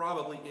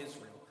probably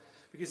Israel,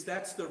 because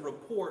that's the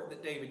report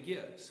that David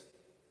gives.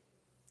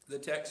 The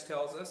text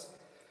tells us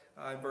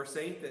in verse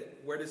 8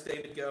 that where does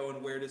David go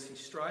and where does he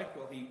strike?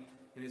 Well, he,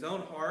 in his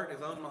own heart,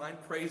 his own mind,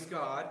 praise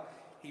God,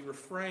 he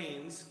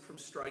refrains from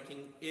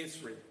striking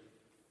Israel.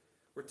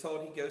 We're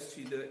told he goes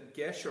to the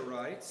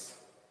Geshurites,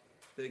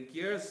 the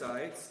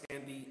Girzites,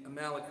 and the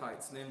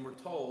Amalekites. And then we're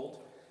told,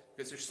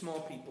 because they're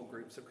small people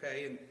groups,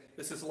 okay, and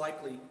this is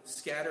likely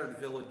scattered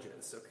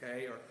villages,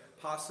 okay, or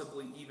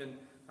possibly even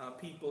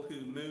people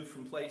who move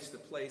from place to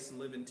place and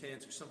live in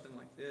tents or something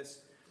like this.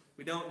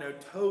 We don't know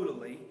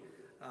totally,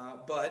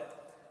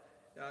 but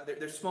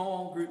they're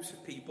small groups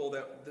of people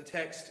that the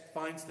text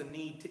finds the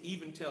need to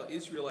even tell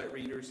Israelite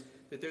readers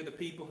that they're the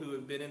people who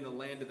have been in the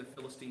land of the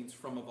Philistines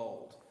from of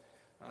old.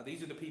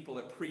 These are the people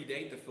that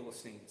predate the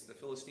Philistines. The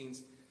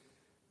Philistines,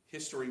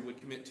 history would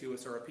commit to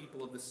us, are a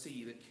people of the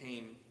sea that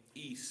came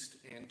east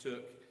and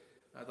took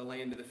the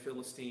land of the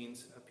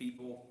Philistines,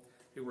 people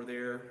who were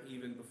there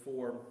even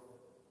before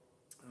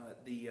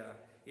the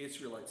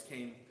Israelites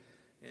came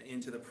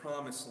into the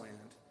promised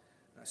land.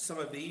 Some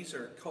of these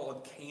are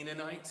called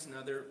Canaanites in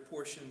other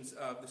portions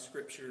of the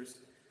scriptures,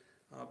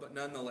 but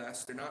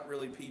nonetheless, they're not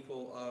really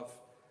people of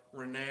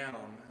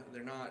renown.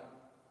 They're not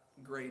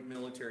great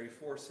military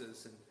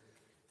forces,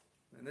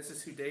 and this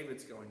is who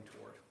David's going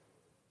toward.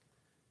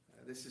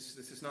 This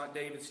is not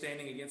David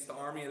standing against the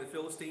army of the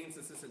Philistines.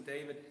 This isn't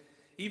David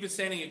even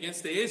standing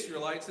against the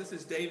Israelites. This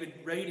is David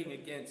raiding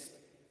against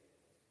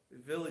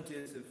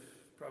villages of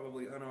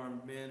probably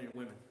unarmed men and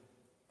women.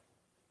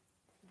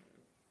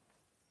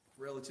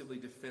 Relatively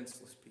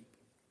defenseless people.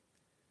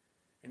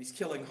 And he's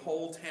killing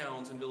whole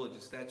towns and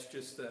villages. That's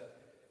just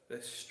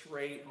the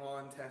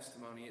straight-on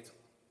testimony. It's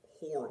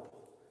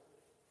horrible.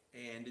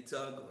 And it's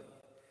ugly.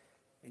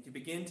 And to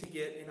begin to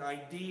get an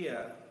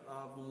idea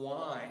of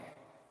why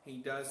he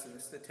does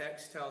this, the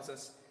text tells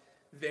us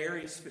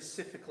very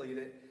specifically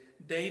that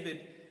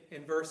David,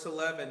 in verse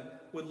 11,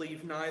 would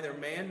leave neither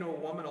man nor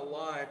woman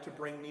alive to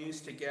bring news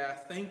to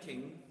Gath,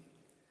 thinking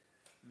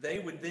they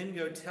would then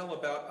go tell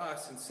about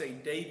us and say,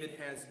 David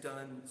has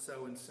done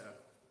so and so.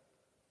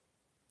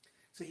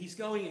 So he's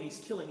going and he's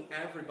killing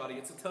everybody.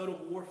 It's a total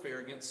warfare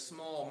against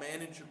small,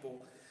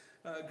 manageable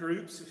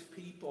groups of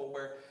people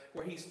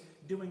where he's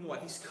doing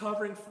what? He's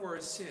covering for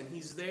his sin.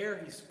 He's there.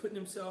 He's putting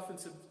himself in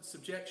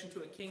subjection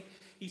to a king.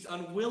 He's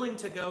unwilling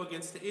to go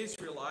against the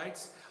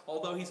Israelites,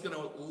 although he's going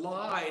to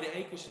lie to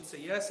Achish and say,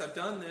 yes, I've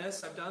done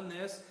this. I've done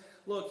this.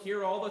 Look,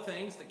 here are all the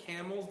things, the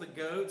camels, the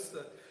goats,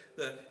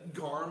 the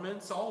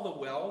garments, all the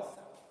wealth.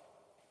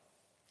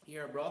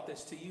 Here, I brought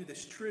this to you,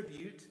 this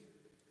tribute.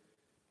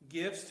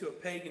 Gifts to a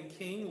pagan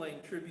king,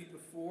 laying tribute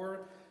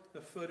before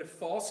the foot of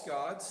false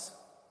gods.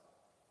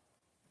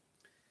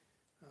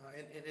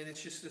 And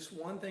it's just this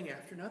one thing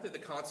after another. The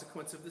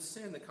consequence of the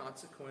sin, the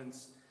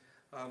consequence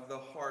of the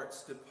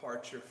heart's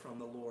departure from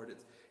the Lord.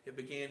 It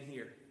began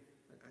here.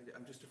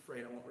 I'm just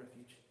afraid. I want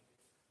refuge.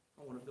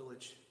 I want a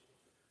village.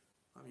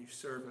 I'm your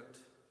servant.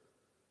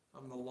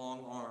 I'm the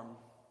long arm.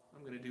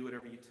 I'm going to do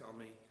whatever you tell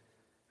me.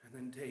 And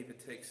then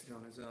David takes it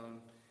on his own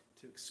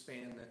to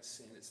expand that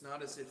sin. It's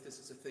not as if this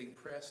is a thing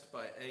pressed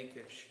by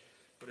Achish,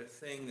 but a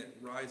thing that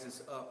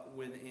rises up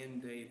within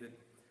David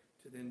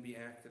to then be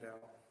acted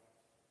out.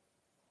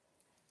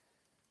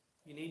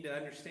 You need to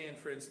understand,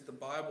 friends, that the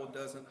Bible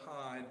doesn't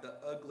hide the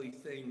ugly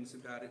things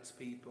about its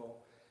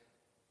people.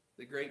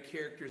 The great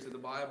characters of the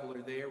Bible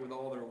are there with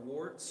all their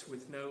warts,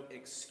 with no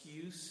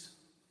excuse,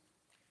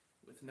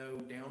 with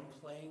no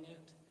downplaying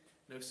it,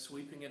 no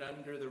sweeping it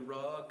under the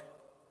rug.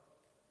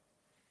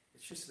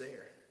 It's just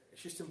there.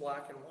 It's just in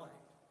black and white.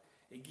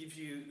 It gives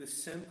you the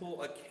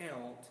simple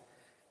account,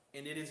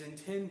 and it is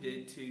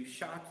intended to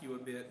shock you a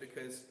bit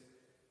because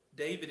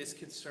David is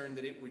concerned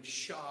that it would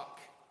shock,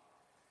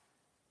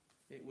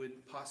 it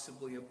would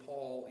possibly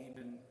appall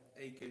even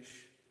Achish,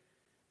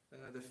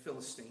 the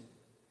Philistine.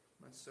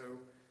 And so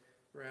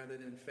rather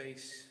than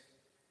face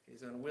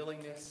his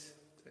unwillingness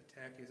to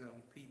attack his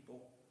own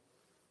people,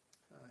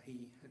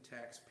 he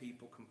attacks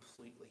people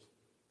completely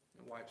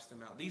and wipes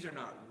them out. These are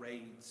not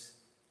raids.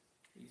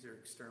 These are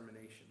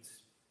exterminations.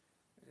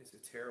 It's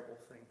a terrible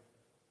thing.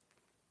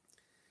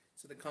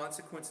 So the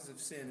consequences of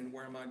sin, and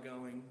where am I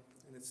going?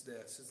 And it's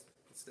this.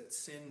 It's that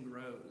sin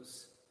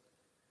grows.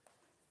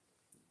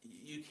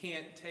 You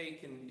can't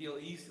take and deal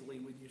easily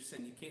with your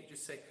sin. You can't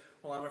just say,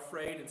 well, I'm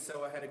afraid, and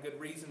so I had a good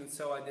reason, and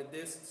so I did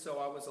this, and so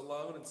I was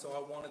alone, and so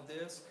I wanted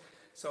this,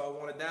 so I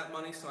wanted that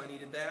money, so I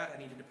needed that. I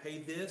needed to pay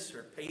this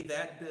or pay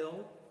that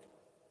bill.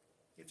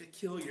 You have to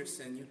kill your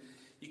sin.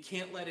 You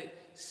can't let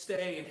it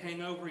stay and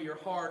hang over your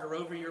heart or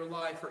over your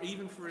life, or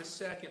even for a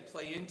second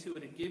play into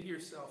it and give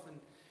yourself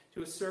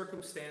into a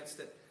circumstance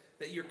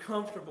that you're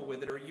comfortable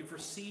with it, or you've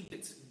received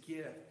its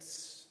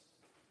gifts.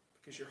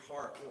 Because your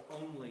heart will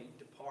only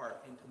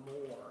depart into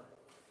more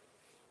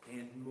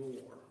and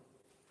more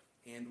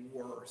and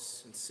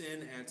worse. And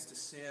sin adds to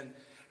sin.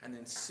 And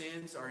then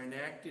sins are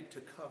enacted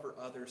to cover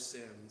other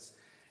sins.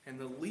 And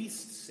the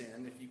least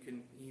sin, if you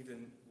can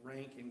even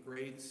rank and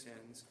grade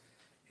sins,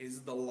 is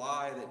the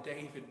lie that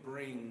David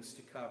brings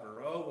to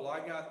cover. Oh, well,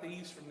 I got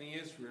these from the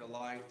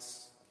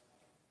Israelites,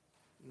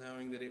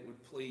 knowing that it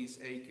would please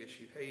Achish,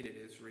 who hated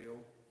Israel.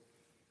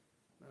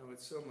 No,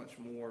 it's so much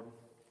more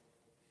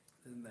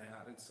than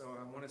that. And so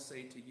I want to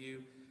say to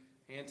you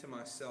and to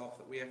myself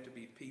that we have to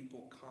be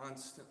people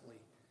constantly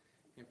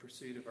in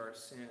pursuit of our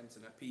sins,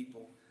 and a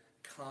people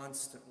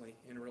constantly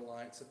in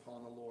reliance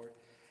upon the Lord.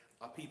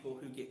 A people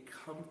who get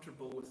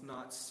comfortable with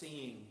not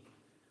seeing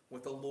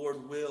what the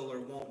Lord will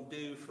or won't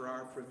do for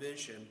our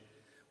provision,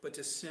 but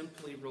to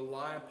simply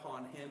rely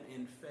upon Him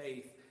in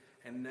faith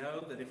and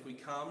know that if we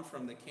come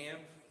from the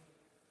camp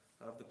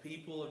of the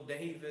people of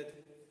David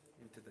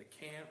into the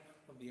camp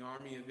of the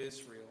army of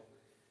Israel,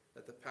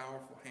 that the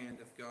powerful hand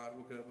of God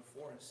will go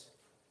before us.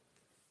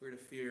 We're to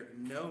fear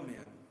no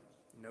man,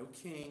 no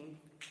king,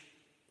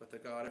 but the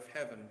God of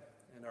heaven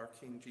and our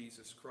King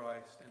Jesus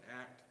Christ, and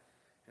act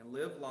and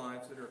live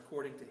lives that are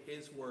according to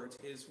His words,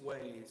 His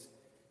ways,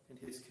 and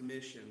His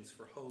commissions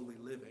for holy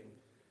living.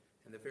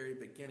 And the very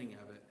beginning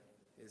of it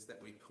is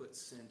that we put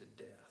sin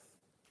to death.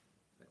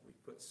 That we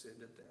put sin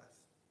to death.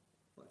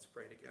 Let's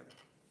pray together.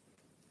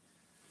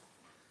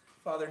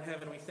 Father in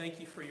heaven, we thank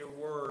you for your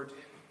word,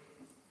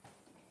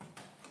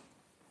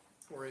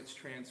 for its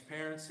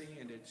transparency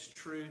and its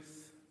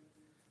truth.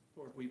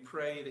 Lord, we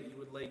pray that you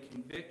would lay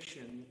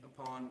conviction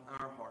upon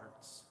our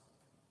hearts.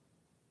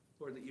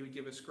 Lord, that you would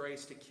give us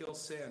grace to kill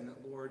sin,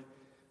 that, Lord,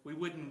 we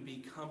wouldn't be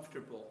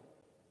comfortable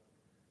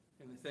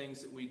in the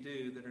things that we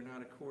do that are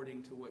not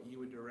according to what you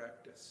would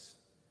direct us.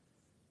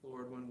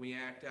 Lord, when we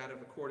act out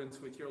of accordance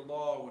with your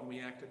law, when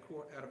we act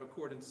out of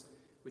accordance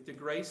with the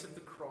grace of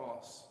the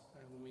cross,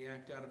 and when we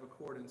act out of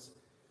accordance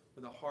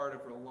with a heart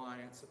of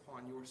reliance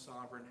upon your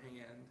sovereign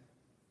hand.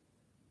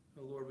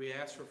 Oh, Lord, we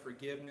ask for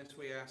forgiveness.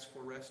 We ask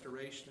for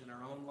restoration in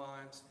our own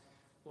lives.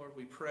 Lord,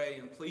 we pray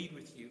and plead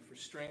with you for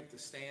strength to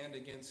stand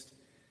against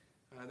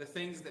the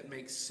things that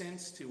make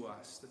sense to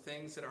us, the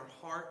things that our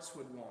hearts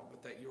would want,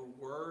 but that your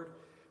word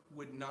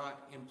would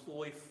not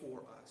employ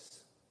for us.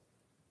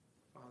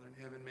 Father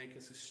in heaven, make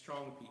us a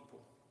strong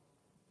people,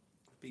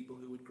 a people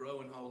who would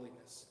grow in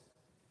holiness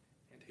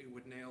and who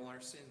would nail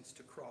our sins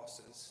to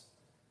crosses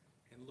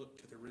and look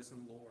to the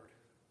risen Lord.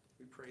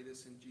 We pray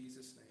this in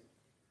Jesus' name.